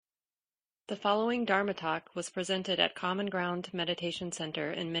The following Dharma talk was presented at Common Ground Meditation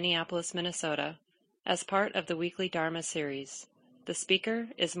Center in Minneapolis, Minnesota, as part of the weekly Dharma series. The speaker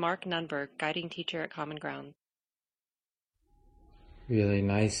is Mark Nunberg, guiding teacher at Common Ground. Really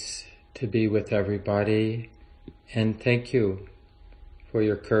nice to be with everybody, and thank you for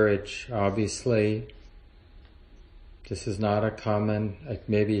your courage. Obviously, this is not a common,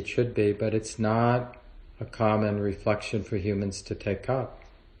 maybe it should be, but it's not a common reflection for humans to take up.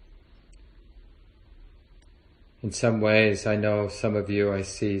 In some ways, I know some of you, I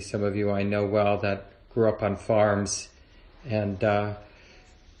see some of you I know well that grew up on farms, and my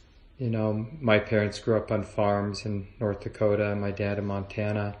parents grew up on farms in North Dakota, and my dad in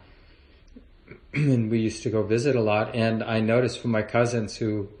Montana, and we used to go visit a lot. And I noticed from my cousins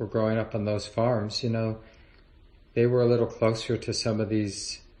who were growing up on those farms, they were a little closer to some of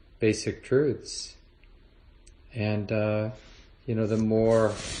these basic truths. And the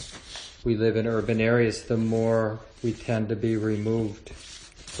more we live in urban areas, the more we tend to be removed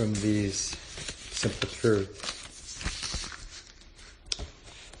from these simple truths.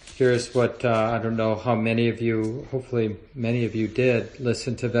 Here's what, I don't know how many of you, hopefully many of you did,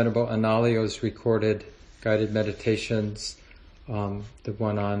 listen to Venerable Analio's recorded guided meditations, the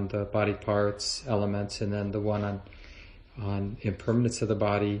one on the body parts, elements, and then the one on impermanence of the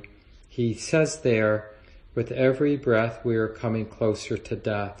body. He says there, with every breath we are coming closer to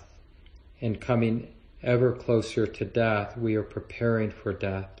death. And coming ever closer to death, we are preparing for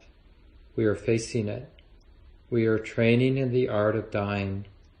death. We are facing it. We are training in the art of dying.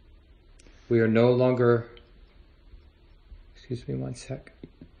 We are no longer,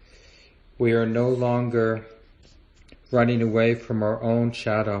 we are no longer running away from our own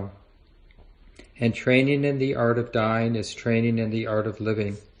shadow. And training in the art of dying is training in the art of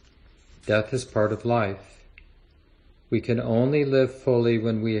living. Death is part of life. We can only live fully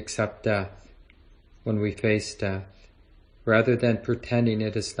when we accept death, when we face death, rather than pretending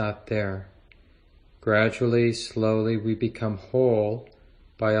it is not there. Gradually, slowly, we become whole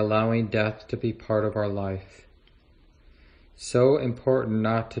by allowing death to be part of our life. So important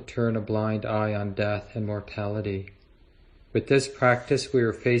not to turn a blind eye on death and mortality. With this practice, we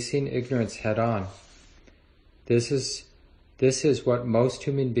are facing ignorance head on. This is what most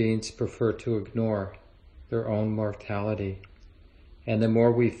human beings prefer to ignore, their own mortality. And the more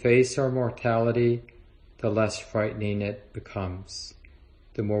we face our mortality, the less frightening it becomes.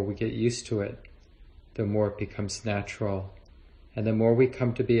 The more we get used to it, the more it becomes natural. And the more we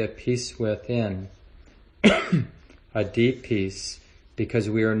come to be at peace within, a deep peace, because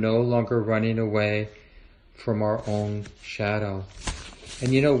we are no longer running away from our own shadow.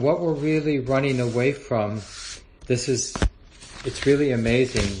 And what we're really running away from, it's really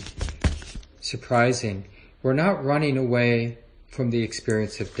amazing, surprising. We're not running away from the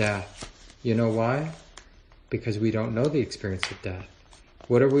experience of death. You know why? Because we don't know the experience of death.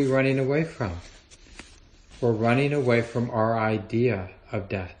 What are we running away from? We're running away from our idea of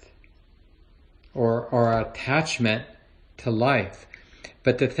death, or our attachment to life.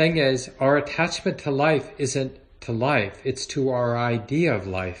 But the thing is, our attachment to life isn't to life, it's to our idea of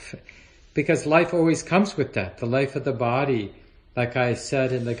life. Because life always comes with death, the life of the body. Like I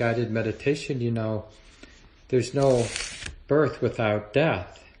said in the guided meditation, there's no birth without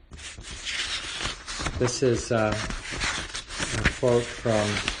death. This is a quote from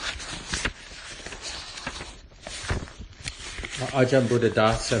Ajahn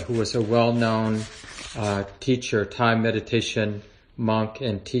Buddhadasa, who was a well-known teacher, Thai meditation monk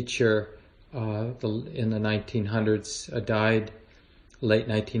and teacher in the 1900s, died late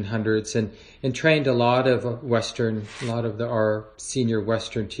 1900s, and trained a lot of our senior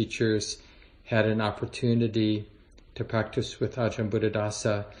Western teachers had an opportunity to practice with Ajahn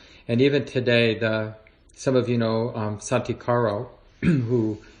Buddhadasa. And even today, some of you know Santikaro,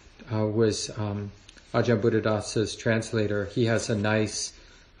 who was Ajahn Buddhadasa's translator. He has a nice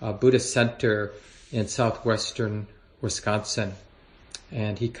Buddhist center in southwestern Wisconsin,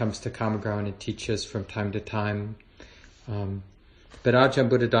 and he comes to Common Ground and teaches from time to time. But Ajahn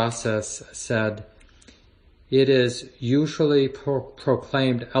Buddhadasa said, "It is usually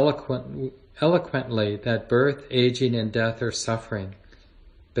proclaimed eloquently that birth, aging, and death are suffering.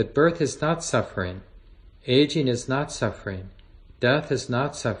 But birth is not suffering. Aging is not suffering. Death is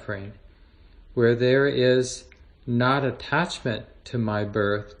not suffering. Where there is not attachment to my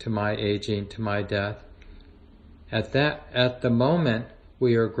birth, to my aging, to my death, at the moment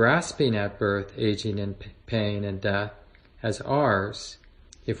we are grasping at birth, aging, and pain and death as ours.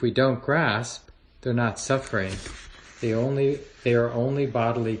 If we don't grasp, they're not suffering. They are only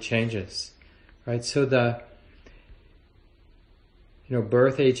bodily changes." Right? So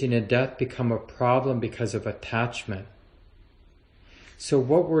birth, aging, and death become a problem because of attachment. So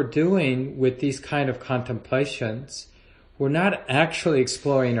what we're doing with these kind of contemplations, we're not actually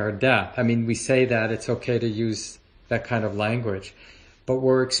exploring our death. I mean, we say that it's okay to use that kind of language, but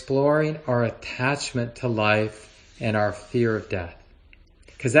we're exploring our attachment to life and our fear of death.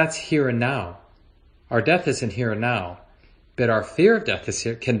 Because that's here and now. Our death isn't here and now, but our fear of death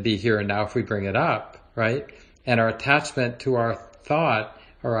can be here and now if we bring it up, right? And our attachment to our thought,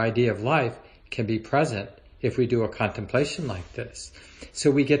 our idea of life, can be present if we do a contemplation like this. So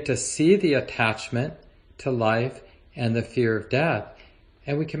we get to see the attachment to life and the fear of death,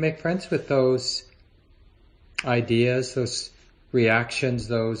 and we can make friends with those ideas, those reactions,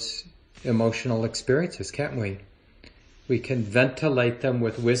 those emotional experiences, can't we? We can ventilate them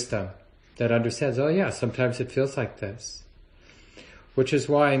with wisdom that understands, oh yeah, sometimes it feels like this. Which is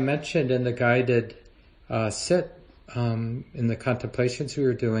why I mentioned in the guided sit, in the contemplations we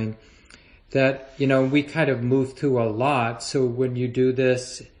were doing, that, we kind of move through a lot. So when you do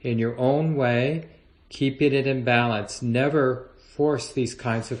this in your own way, keeping it in balance, never force these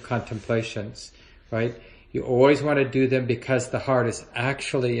kinds of contemplations, right? You always want to do them because the heart is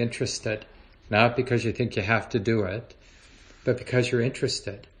actually interested, not because you think you have to do it, but because you're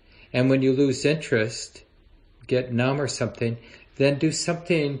interested. And when you lose interest, get numb or something, then do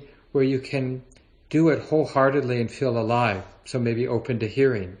something where you can do it wholeheartedly and feel alive. So maybe open to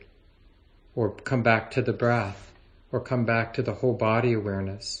hearing, or come back to the breath, or come back to the whole body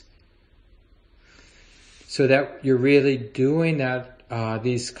awareness. So that you're really doing that,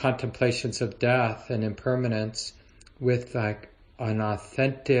 these contemplations of death and impermanence with like an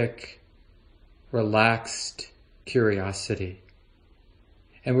authentic, relaxed curiosity.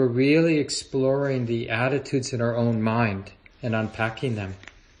 And we're really exploring the attitudes in our own mind and unpacking them.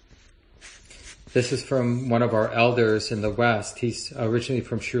 This is from one of our elders in the West. He's originally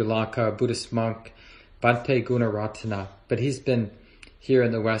from Sri Lanka, a Buddhist monk, Bhante Gunaratana. But he's been here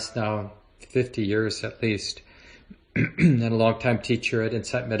in the West now 50 years at least, and a long-time teacher at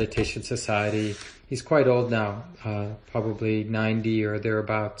Insight Meditation Society. He's quite old now, probably 90 or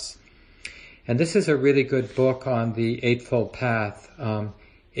thereabouts. And this is a really good book on the Eightfold Path,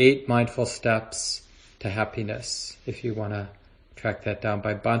 8 Mindful Steps to Happiness, if you want to track that down,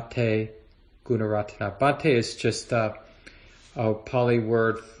 by Bhante Gunaratana. Bhante is just a Pali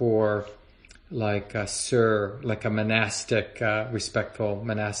word for like a sir, like a monastic, respectful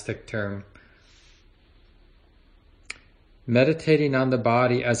monastic term. Meditating on the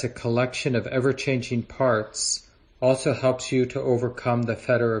body as a collection of ever-changing parts also helps you to overcome the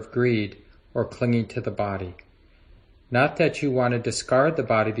fetter of greed or clinging to the body. Not that you want to discard the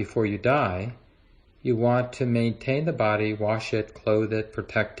body before you die. You want to maintain the body, wash it, clothe it,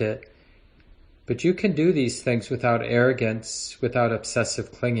 protect it. But you can do these things without arrogance, without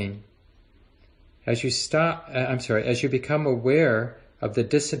obsessive clinging. As you become aware of the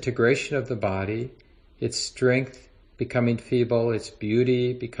disintegration of the body, its strength becoming feeble, its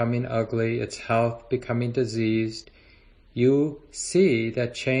beauty becoming ugly, its health becoming diseased, you see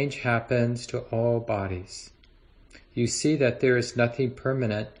that change happens to all bodies. You see that there is nothing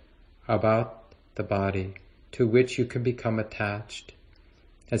permanent about the body to which you can become attached.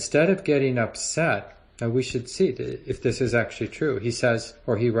 Instead of getting upset, now we should see if this is actually true. He says,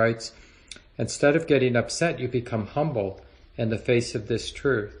 or he writes, instead of getting upset, you become humble in the face of this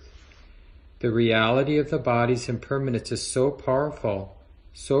truth. The reality of the body's impermanence is so powerful,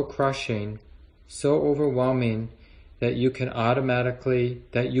 so crushing, so overwhelming that you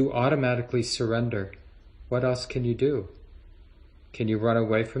automatically surrender. What else can you do? Can you run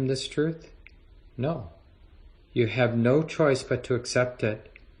away from this truth? No. You have no choice but to accept it.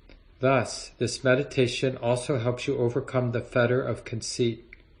 Thus, this meditation also helps you overcome the fetter of conceit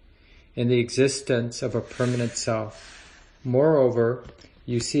in the existence of a permanent self. Moreover,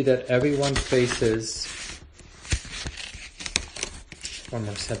 you see that everyone faces, one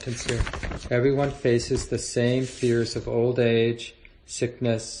more sentence here, everyone faces the same fears of old age,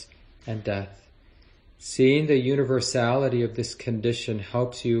 sickness, and death. Seeing the universality of this condition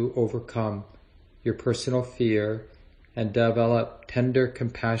helps you overcome your personal fear and develop tender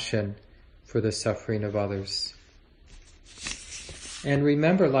compassion for the suffering of others. And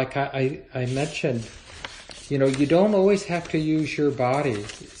remember, like I mentioned, you don't always have to use your body.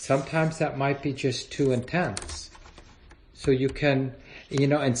 Sometimes that might be just too intense. So you can,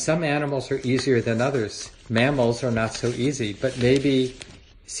 and some animals are easier than others. Mammals are not so easy, but maybe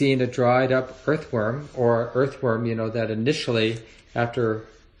seeing a dried up earthworm, or earthworm, that initially,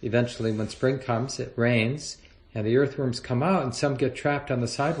 eventually when spring comes, it rains, and the earthworms come out, and some get trapped on the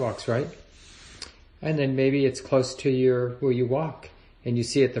sidewalks, right? And then maybe it's close to where you walk. And you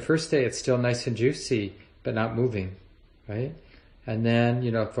see it the first day, it's still nice and juicy, but not moving, right? And then,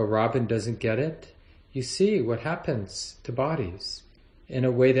 if a robin doesn't get it, you see what happens to bodies in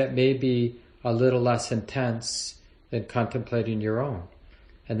a way that may be a little less intense than contemplating your own.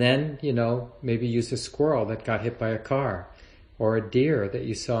 And then, maybe use a squirrel that got hit by a car or a deer that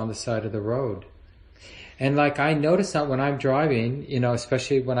you saw on the side of the road. And I notice that when I'm driving,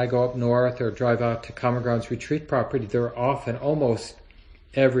 especially when I go up north or drive out to Common Grounds retreat property, there are often, almost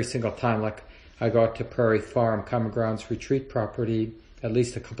every single time, I go out to Prairie Farm, Common Grounds retreat property, at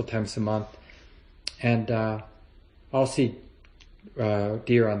least a couple times a month, and I'll see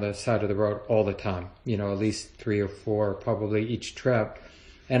deer on the side of the road all the time, at least 3 or 4 probably each trip.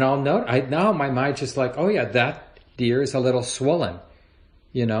 And I'll note, now my mind's just oh yeah, that deer is a little swollen,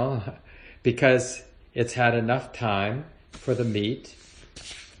 because it's had enough time for the meat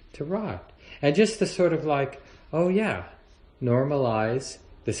to rot. And just to sort of oh yeah, normalize,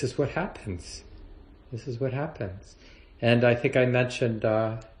 this is what happens. This is what happens. And I think I mentioned,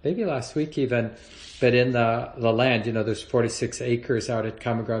 maybe last week even, but in the land, there's 46 acres out at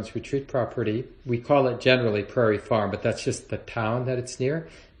Common Grounds retreat property. We call it generally Prairie Farm, but that's just the town that it's near.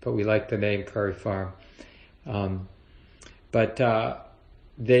 But we like the name Prairie Farm. But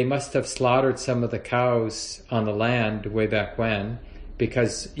they must have slaughtered some of the cows on the land way back when,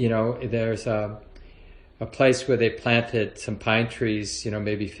 because, there's a place where they planted some pine trees,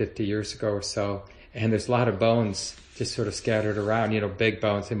 maybe 50 years ago or so, and there's a lot of bones just sort of scattered around, big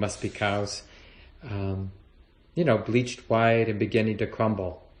bones, they must be cows, bleached white and beginning to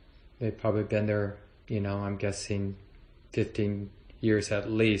crumble. They've probably been there, I'm guessing 15 years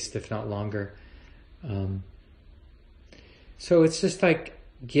at least, if not longer. So it's just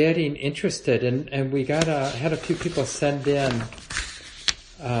getting interested, and we had a few people send in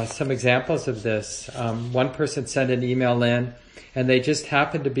some examples of this. One person sent an email in, and they just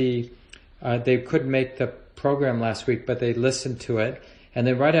happened to be, they couldn't make the program last week, but they listened to it. And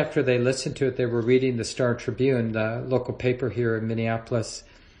then right after they listened to it, they were reading the Star Tribune, the local paper here in Minneapolis.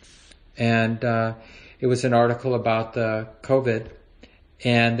 And it was an article about the COVID.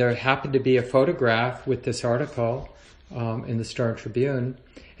 And there happened to be a photograph with this article in the Star Tribune.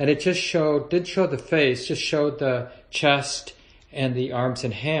 And it just didn't show the face, just showed the chest and the arms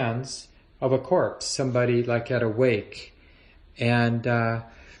and hands of a corpse, somebody at a wake. And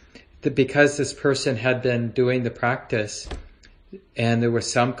because this person had been doing the practice and there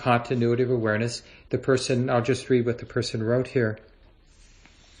was some continuity of awareness, I'll just read what the person wrote here.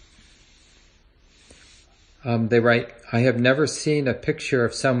 They write, I have never seen a picture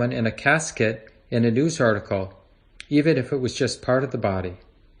of someone in a casket in a news article, even if it was just part of the body.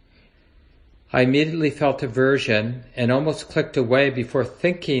 I immediately felt aversion and almost clicked away before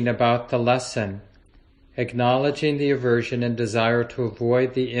thinking about the lesson, acknowledging the aversion and desire to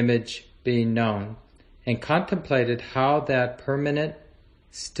avoid the image being known, and contemplated how that permanent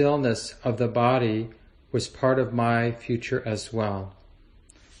stillness of the body was part of my future as well.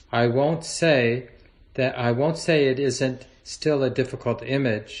 I won't say it isn't still a difficult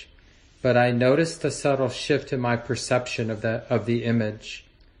image, but I noticed the subtle shift in my perception of the image.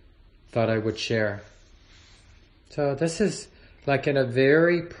 Thought I would share. So this is in a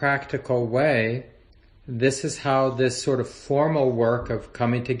very practical way, this is how this sort of formal work of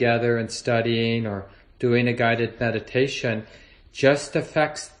coming together and studying or doing a guided meditation just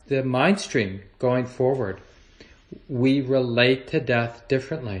affects the mind stream going forward. We relate to death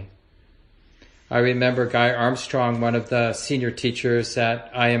differently. I remember Guy Armstrong, one of the senior teachers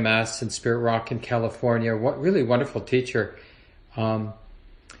at IMS and Spirit Rock in California, really wonderful teacher.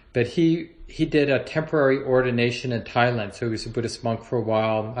 But he did a temporary ordination in Thailand, so he was a Buddhist monk for a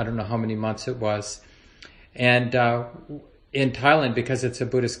while. I don't know how many months it was. And in Thailand, because it's a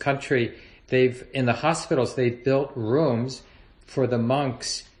Buddhist country, in the hospitals, they've built rooms for the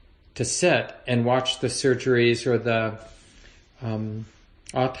monks to sit and watch the surgeries or the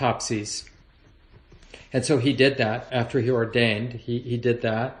autopsies. And so he did that after he ordained. He did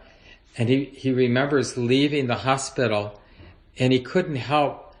that. And he remembers leaving the hospital, and he couldn't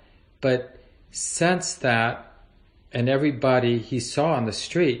help but sense that, and everybody he saw on the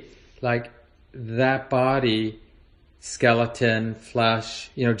street, that body, skeleton, flesh,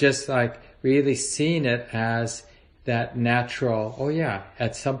 just really seeing it as that natural, oh yeah,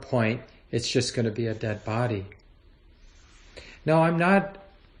 at some point it's just going to be a dead body. No, I'm not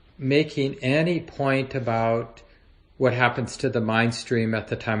making any point about what happens to the mind stream at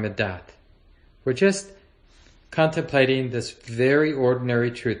the time of death. We're just contemplating this very ordinary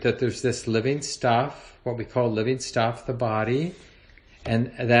truth that there's this living stuff, what we call living stuff, the body,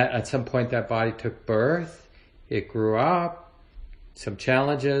 and that at some point that body took birth, it grew up, some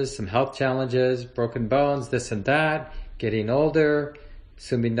challenges, some health challenges, broken bones, this and that, getting older,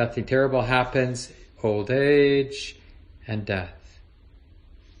 assuming nothing terrible happens, old age, and death.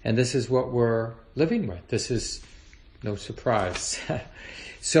 And this is what we're living with. This is no surprise.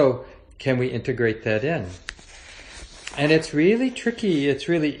 So can we integrate that in? And it's really tricky, it's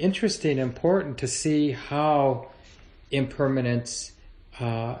really interesting, important to see how impermanence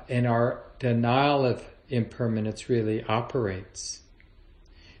and our denial of impermanence really operates.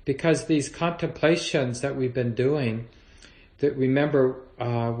 Because these contemplations that we've been doing, that remember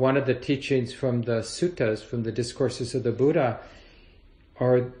one of the teachings from the suttas, from the discourses of the Buddha,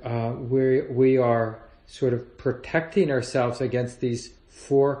 are we are sort of protecting ourselves against these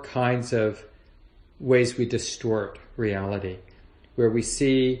four kinds of ways we distort reality, where we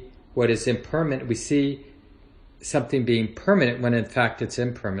see what is impermanent, we see something being permanent when in fact it's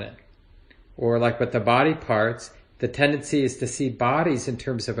impermanent. Or like with the body parts, the tendency is to see bodies in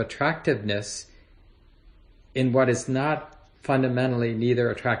terms of attractiveness in what is not fundamentally neither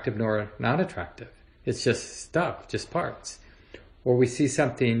attractive nor not attractive. It's just stuff, just parts. Or we see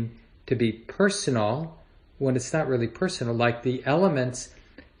something to be personal when it's not really personal, like the elements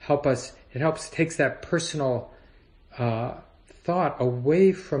help us, takes that personal thought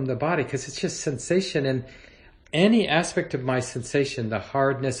away from the body, because it's just sensation, and any aspect of my sensation, the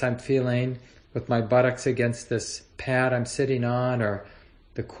hardness I'm feeling with my buttocks against this pad I'm sitting on, or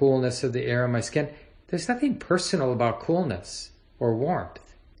the coolness of the air on my skin, there's nothing personal about coolness or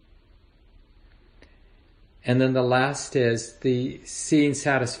warmth. And then the last is the seeing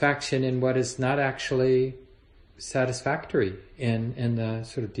satisfaction in what is not actually satisfactory in the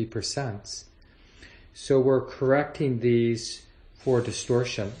sort of deeper sense. So we're correcting these four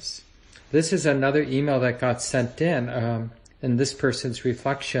distortions. This is another email that got sent in this person's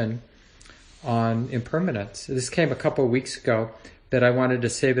reflection on impermanence. This came a couple of weeks ago, but I wanted to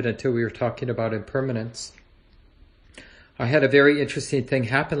save it until we were talking about impermanence. I had a very interesting thing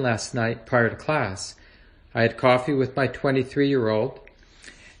happen last night prior to class. I had coffee with my 23-year-old,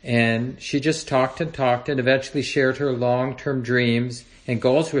 and she just talked and eventually shared her long-term dreams and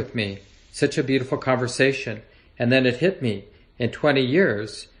goals with me. Such a beautiful conversation. And then it hit me. In 20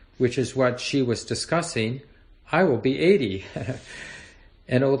 years, which is what she was discussing, I will be 80.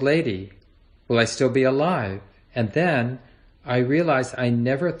 An old lady. Will I still be alive? And then I realized I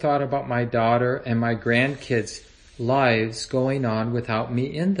never thought about my daughter and my grandkids' lives going on without me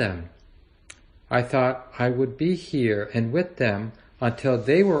in them. I thought I would be here and with them until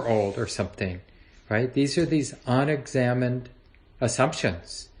they were old or something, right? These are these unexamined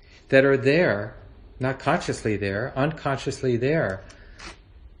assumptions that are there, not consciously there, unconsciously there.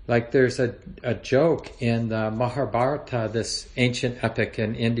 Like there's a joke in the Mahabharata, this ancient epic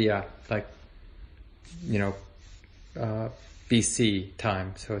in India, like, BC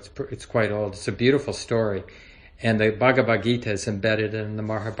time, so it's quite old. It's a beautiful story. And the Bhagavad Gita is embedded in the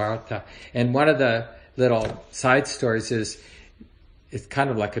Mahabharata. And one of the little side stories is, it's kind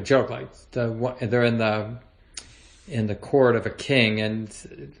of like a joke. Like they're in the court of a king, and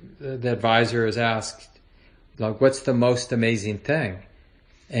the advisor is asked, like, what's the most amazing thing?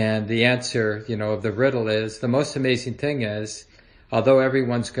 And the answer, of the riddle is, the most amazing thing is, although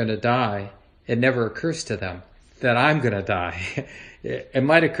everyone's going to die, it never occurs to them that I'm going to die. It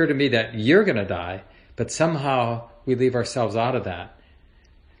might occur to me that you're going to die, but somehow we leave ourselves out of that.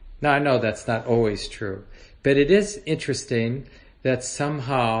 Now, I know that's not always true, but it is interesting that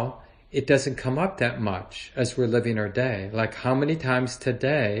somehow it doesn't come up that much as we're living our day. Like how many times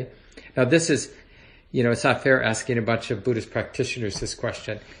today, now this is, it's not fair asking a bunch of Buddhist practitioners this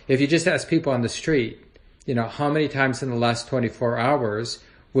question. If you just ask people on the street, how many times in the last 24 hours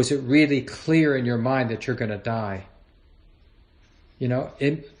was it really clear in your mind that you're going to die?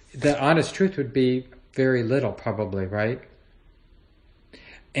 The honest truth would be very little, probably, right?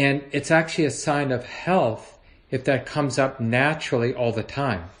 And it's actually a sign of health if that comes up naturally all the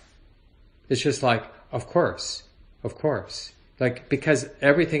time. It's just like, of course. Like, because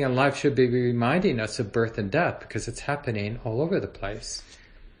everything in life should be reminding us of birth and death, because it's happening all over the place.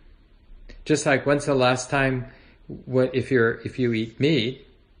 Just like, when's the last time, if you eat meat,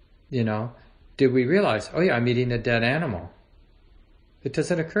 did we realize, oh yeah, I'm eating a dead animal? It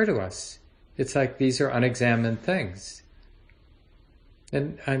doesn't occur to us. It's like these are unexamined things.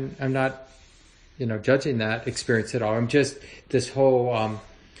 And I'm not, judging that experience at all. I'm just, this whole,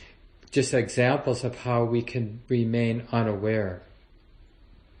 just examples of how we can remain unaware.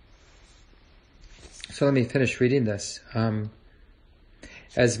 So let me finish reading this.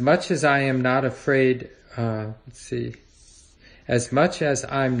 As much as I am not afraid, as much as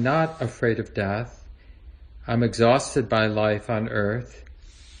I'm not afraid of death, I'm exhausted by life on earth.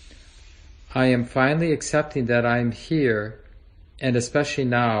 I am finally accepting that I'm here, and especially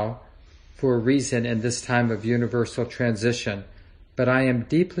now, for a reason in this time of universal transition. But I am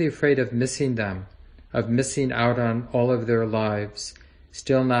deeply afraid of missing them, of missing out on all of their lives,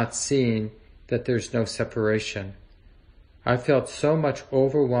 still not seeing that there's no separation. I felt so much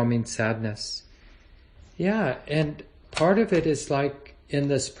overwhelming sadness. Yeah, and part of it is like in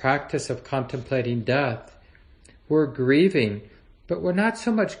this practice of contemplating death, we're grieving, but we're not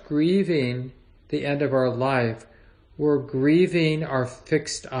so much grieving the end of our life, we're grieving our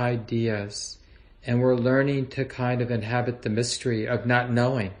fixed ideas, and we're learning to kind of inhabit the mystery of not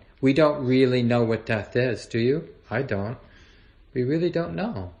knowing. We don't really know what death is, do you? I don't. We really don't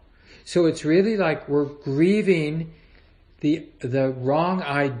know. So it's really like we're grieving the wrong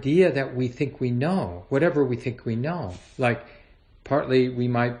idea that we think we know, whatever we think we know. Like partly we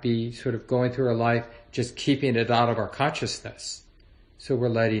might be sort of going through our life just keeping it out of our consciousness. So we're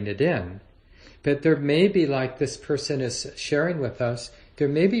letting it in. But there may be, like this person is sharing with us, there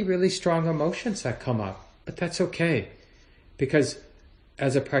may be really strong emotions that come up. But that's okay. Because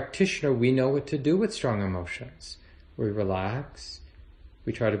as a practitioner, we know what to do with strong emotions. We relax.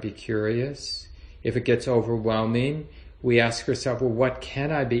 We try to be curious. If it gets overwhelming, we ask ourselves, well, what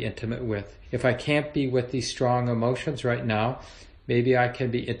can I be intimate with? If I can't be with these strong emotions right now, maybe I can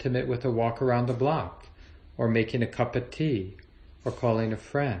be intimate with a walk around the block, or making a cup of tea, or calling a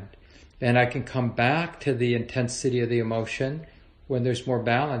friend. And I can come back to the intensity of the emotion when there's more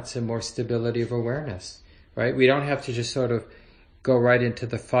balance and more stability of awareness, right? We don't have to just sort of go right into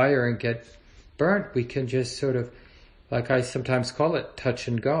the fire and get burnt. We can just sort of, like I sometimes call it, touch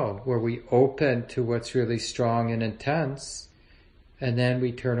and go, where we open to what's really strong and intense, and then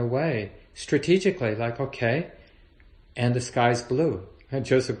we turn away strategically, like, okay, and the sky's blue. And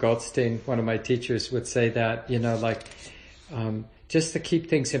Joseph Goldstein, one of my teachers, would say that, just to keep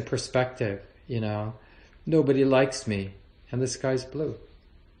things in perspective, nobody likes me, and the sky's blue.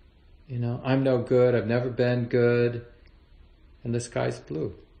 I'm no good, I've never been good, and the sky's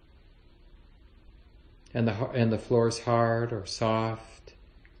blue. And the floor's hard or soft,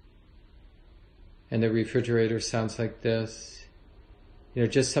 and the refrigerator sounds like this.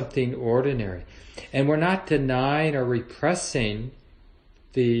 Just something ordinary. And we're not denying or repressing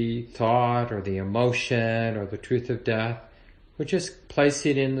the thought or the emotion or the truth of death. We're just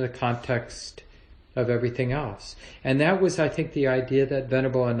placing it in the context of everything else. And that was, I think, the idea that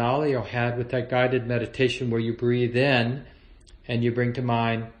Venerable Analayo had with that guided meditation where you breathe in and you bring to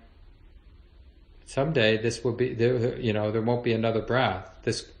mind, someday this will be, there won't be another breath.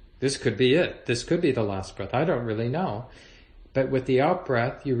 This could be it. This could be the last breath. I don't really know. But with the out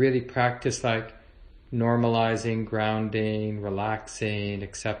breath, you really practice like normalizing, grounding, relaxing,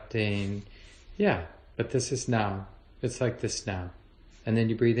 accepting. Yeah, but this is now. It's like this now. And then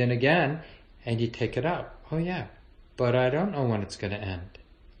you breathe in again and you take it out. Oh yeah, but I don't know when it's going to end.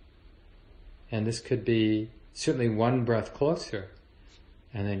 And this could be certainly one breath closer.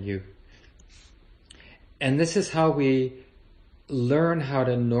 And then and this is how we learn how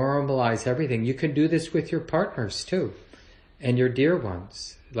to normalize everything. You can do this with your partners too. And your dear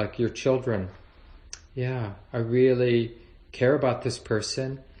ones, like your children. Yeah, I really care about this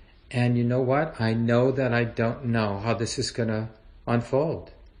person. And you know what? I know that I don't know how this is going to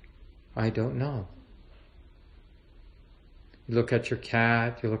unfold. I don't know. You look at your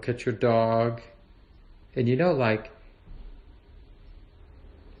cat, you look at your dog, and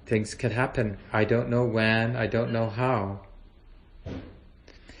things can happen. I don't know when, I don't know how.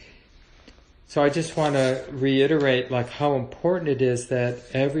 So I just want to reiterate how important it is that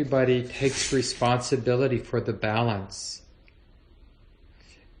everybody takes responsibility for the balance.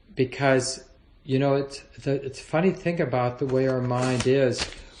 Because, it's a funny thing about the way our mind is,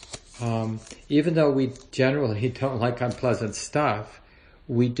 even though we generally don't like unpleasant stuff,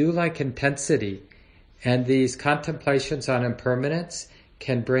 we do like intensity. And these contemplations on impermanence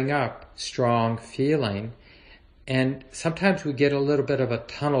can bring up strong feeling. And sometimes we get a little bit of a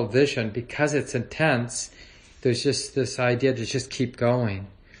tunnel vision because it's intense. There's just this idea to just keep going.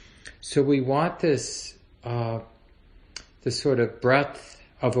 So we want this sort of breadth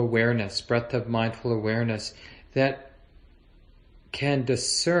of awareness, breadth of mindful awareness that can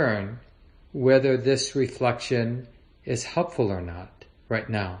discern whether this reflection is helpful or not right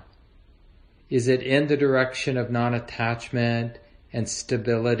now. Is it in the direction of non-attachment and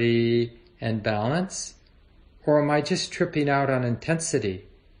stability and balance? Or am I just tripping out on intensity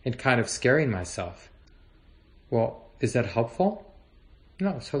and kind of scaring myself? Well, is that helpful?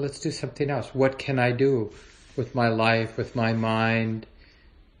 No, so let's do something else. What can I do with my life, with my mind,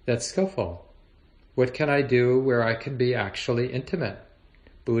 that's skillful? What can I do where I can be actually intimate?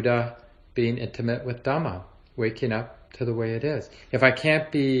 Buddha being intimate with Dhamma, waking up to the way it is. If I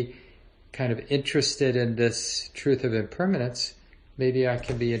can't be kind of interested in this truth of impermanence, maybe I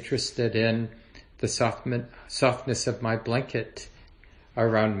can be interested in the softness of my blanket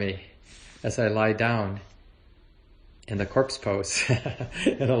around me as I lie down in the corpse pose,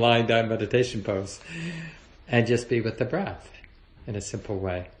 in a lying down meditation pose, and just be with the breath in a simple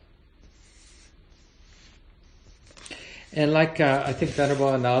way. And like I think Venerable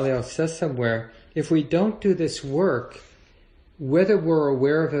Analayo says somewhere, if we don't do this work, whether we're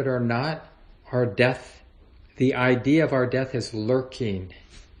aware of it or not, our death, the idea of our death is lurking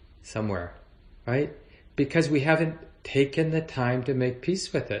somewhere, right? Because we haven't taken the time to make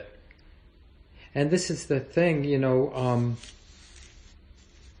peace with it. And this is the thing,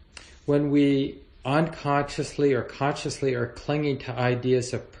 when we unconsciously or consciously are clinging to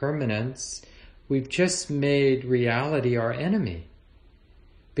ideas of permanence, we've just made reality our enemy,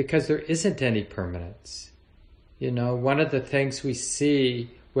 because there isn't any permanence. One of the things we see,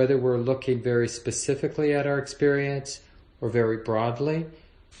 whether we're looking very specifically at our experience or very broadly,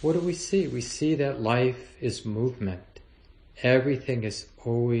 what do we see? We see that life is movement. Everything is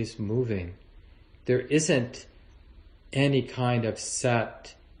always moving. There isn't any kind of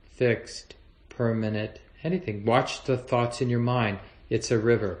set, fixed, permanent anything. Watch the thoughts in your mind. It's a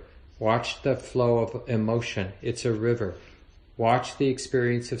river. Watch the flow of emotion. It's a river. Watch the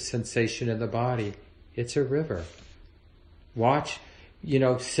experience of sensation in the body. It's a river. Watch,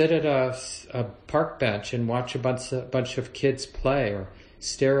 sit at a park bench and watch a bunch of kids play, or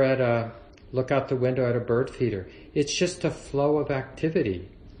look out the window at a bird feeder. It's just a flow of activity.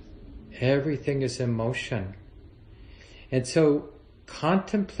 Everything is in motion. And so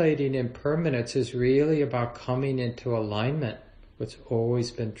contemplating impermanence is really about coming into alignment with what's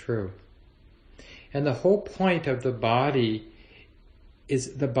always been true. And the whole point of the body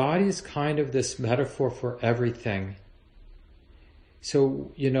is kind of this metaphor for everything.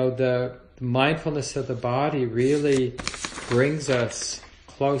 So, the mindfulness of the body really brings us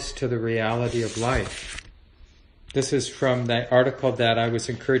close to the reality of life. This is from the article that I was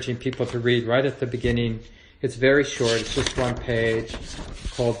encouraging people to read right at the beginning. It's very short, it's just one page,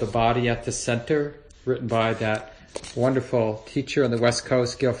 called The Body at the Center, written by that wonderful teacher on the West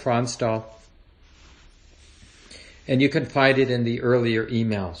Coast, Gil Fronsdal. And you can find it in the earlier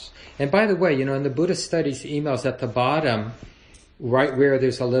emails. And by the way, in the Buddhist Studies emails at the bottom, right where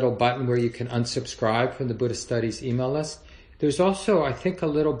there's a little button where you can unsubscribe from the Buddhist Studies email list, there's also, I think, a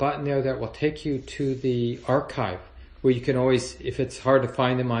little button there that will take you to the archive, where you can always, if it's hard to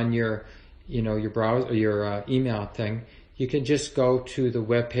find them on your browser or your email thing, you can just go to the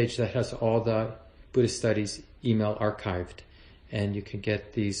web page that has all the Buddhist Studies email archived, and you can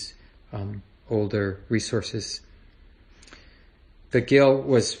get these older resources. But Gil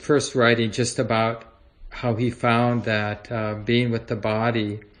was first writing just about how he found that being with the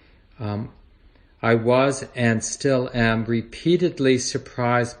body, I was and still am repeatedly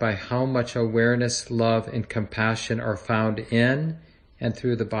surprised by how much awareness, love, and compassion are found in and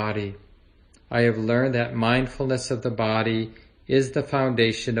through the body. I have learned that mindfulness of the body is the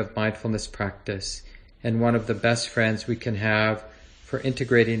foundation of mindfulness practice and one of the best friends we can have for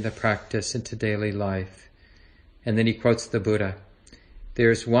integrating the practice into daily life. And then he quotes the Buddha.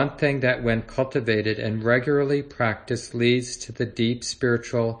 There's one thing that when cultivated and regularly practiced leads to the deep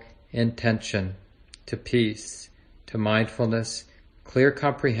spiritual intention, to peace, to mindfulness, clear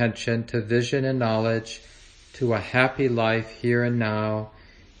comprehension, to vision and knowledge, to a happy life here and now,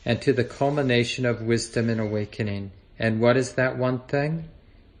 and to the culmination of wisdom and awakening. And what is that one thing?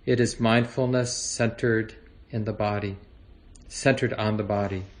 It is mindfulness centered in the body, centered on the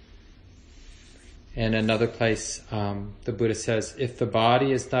body. And another place, the Buddha says, if the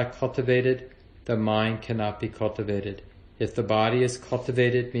body is not cultivated, the mind cannot be cultivated. If the body is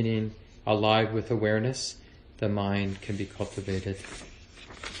cultivated, meaning alive with awareness, the mind can be cultivated.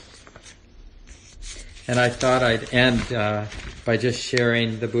 And I thought I'd end by just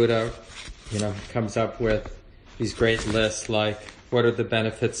sharing the Buddha, comes up with these great lists like, what are the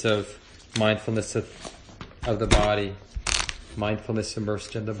benefits of mindfulness of the body, mindfulness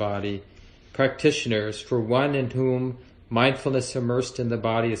immersed in the body. Practitioners, for one in whom mindfulness immersed in the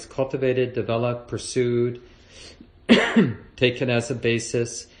body is cultivated, developed, pursued, taken as a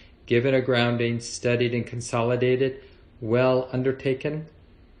basis, given a grounding, studied and consolidated, well undertaken,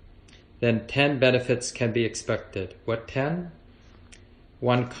 then 10 benefits can be expected. What 10?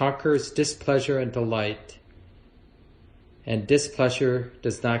 One conquers displeasure and delight, and displeasure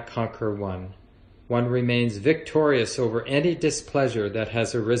does not conquer one. One remains victorious over any displeasure that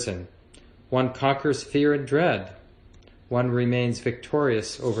has arisen. One conquers fear and dread. One remains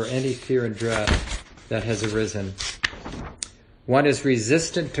victorious over any fear and dread that has arisen. One is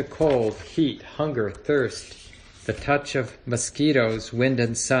resistant to cold, heat, hunger, thirst, the touch of mosquitoes, wind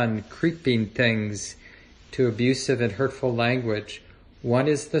and sun, creeping things, to abusive and hurtful language. One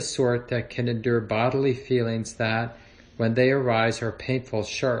is the sort that can endure bodily feelings that, when they arise, are painful,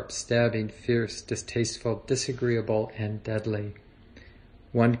 sharp, stabbing, fierce, distasteful, disagreeable, and deadly.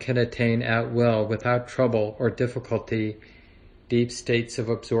 One can attain at will, without trouble or difficulty, deep states of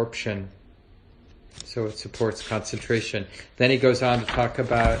absorption. So it supports concentration. Then he goes on to talk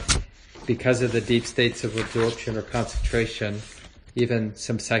about, because of the deep states of absorption or concentration, even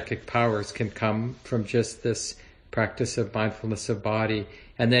some psychic powers can come from just this practice of mindfulness of body.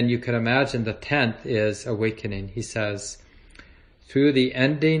 And then you can imagine the 10th is awakening. He says, through the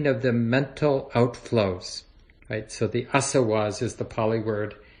ending of the mental outflows, right? So the asavas is the Pali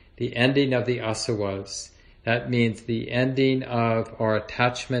word, the ending of the asavas. That means the ending of our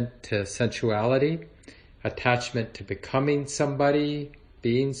attachment to sensuality, attachment to becoming somebody,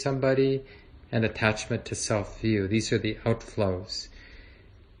 being somebody, and attachment to self-view. These are the outflows.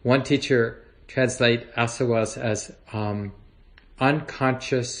 One teacher translates asavas as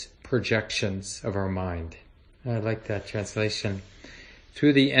unconscious projections of our mind. I like that translation.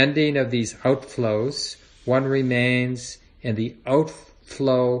 Through the ending of these outflows, one remains in the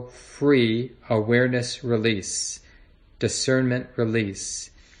outflow-free awareness release, discernment release,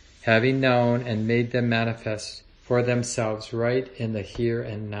 having known and made them manifest for themselves right in the here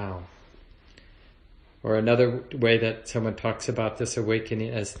and now. Or another way that someone talks about this awakening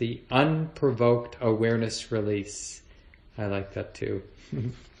as the unprovoked awareness release. I like that too.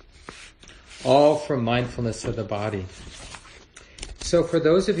 All from mindfulness of the body. So for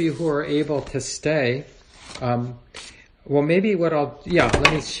those of you who are able to stay, let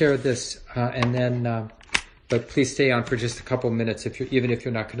me share this and then, but please stay on for just a couple minutes even if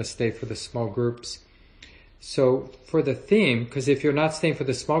you're not going to stay for the small groups. So for the theme, because if you're not staying for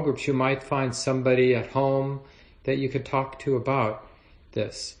the small groups, you might find somebody at home that you could talk to about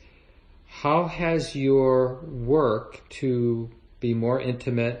this. How has your work to be more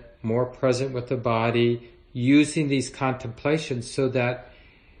intimate, more present with the body, using these contemplations so that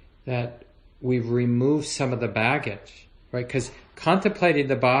we've removed some of the baggage, right? Because contemplating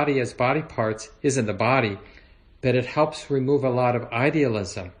the body as body parts isn't the body, but it helps remove a lot of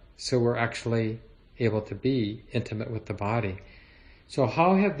idealism. So we're actually able to be intimate with the body. So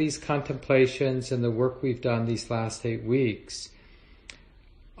how have these contemplations and the work we've done these last 8 weeks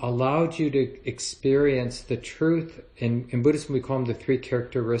allowed you to experience the truth? In Buddhism we call them the 3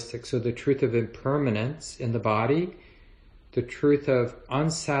 characteristics. So the truth of impermanence in the body, the truth of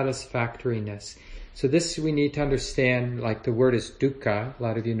unsatisfactoriness. So this we need to understand, like the word is dukkha, a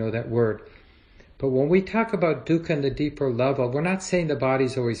lot of you know that word. But when we talk about dukkha in the deeper level, we're not saying the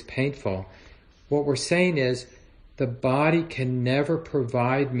body's always painful. What we're saying is the body can never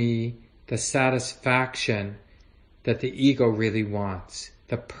provide me the satisfaction that the ego really wants,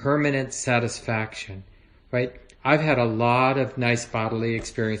 the permanent satisfaction, right? I've had a lot of nice bodily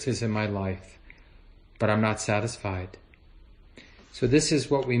experiences in my life, but I'm not satisfied. So this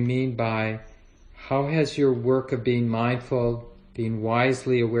is what we mean by how has your work of being mindful, being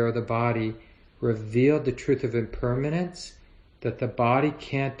wisely aware of the body, revealed the truth of impermanence, that the body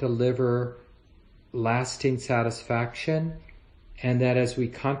can't deliver lasting satisfaction, and that as we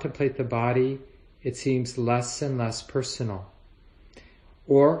contemplate the body, it seems less and less personal.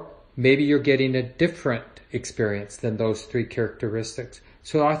 Or maybe you're getting a different experience than those 3 characteristics.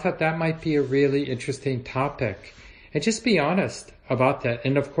 So I thought that might be a really interesting topic. And just be honest about that.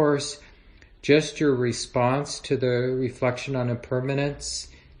 And of course, just your response to the reflection on impermanence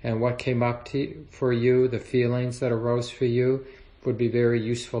and what came up for you, the feelings that arose for you, would be very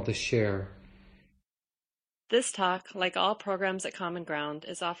useful to share. This talk, like all programs at Common Ground,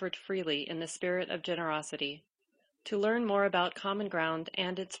 is offered freely in the spirit of generosity. To learn more about Common Ground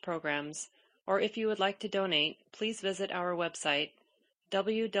and its programs, or if you would like to donate, please visit our website,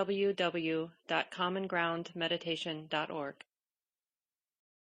 www.commongroundmeditation.org.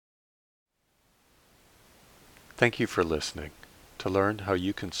 Thank you for listening. To learn how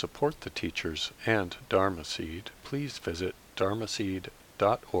you can support the teachers and Dharma Seed, please visit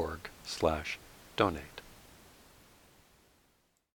dharmaseed.org/donate.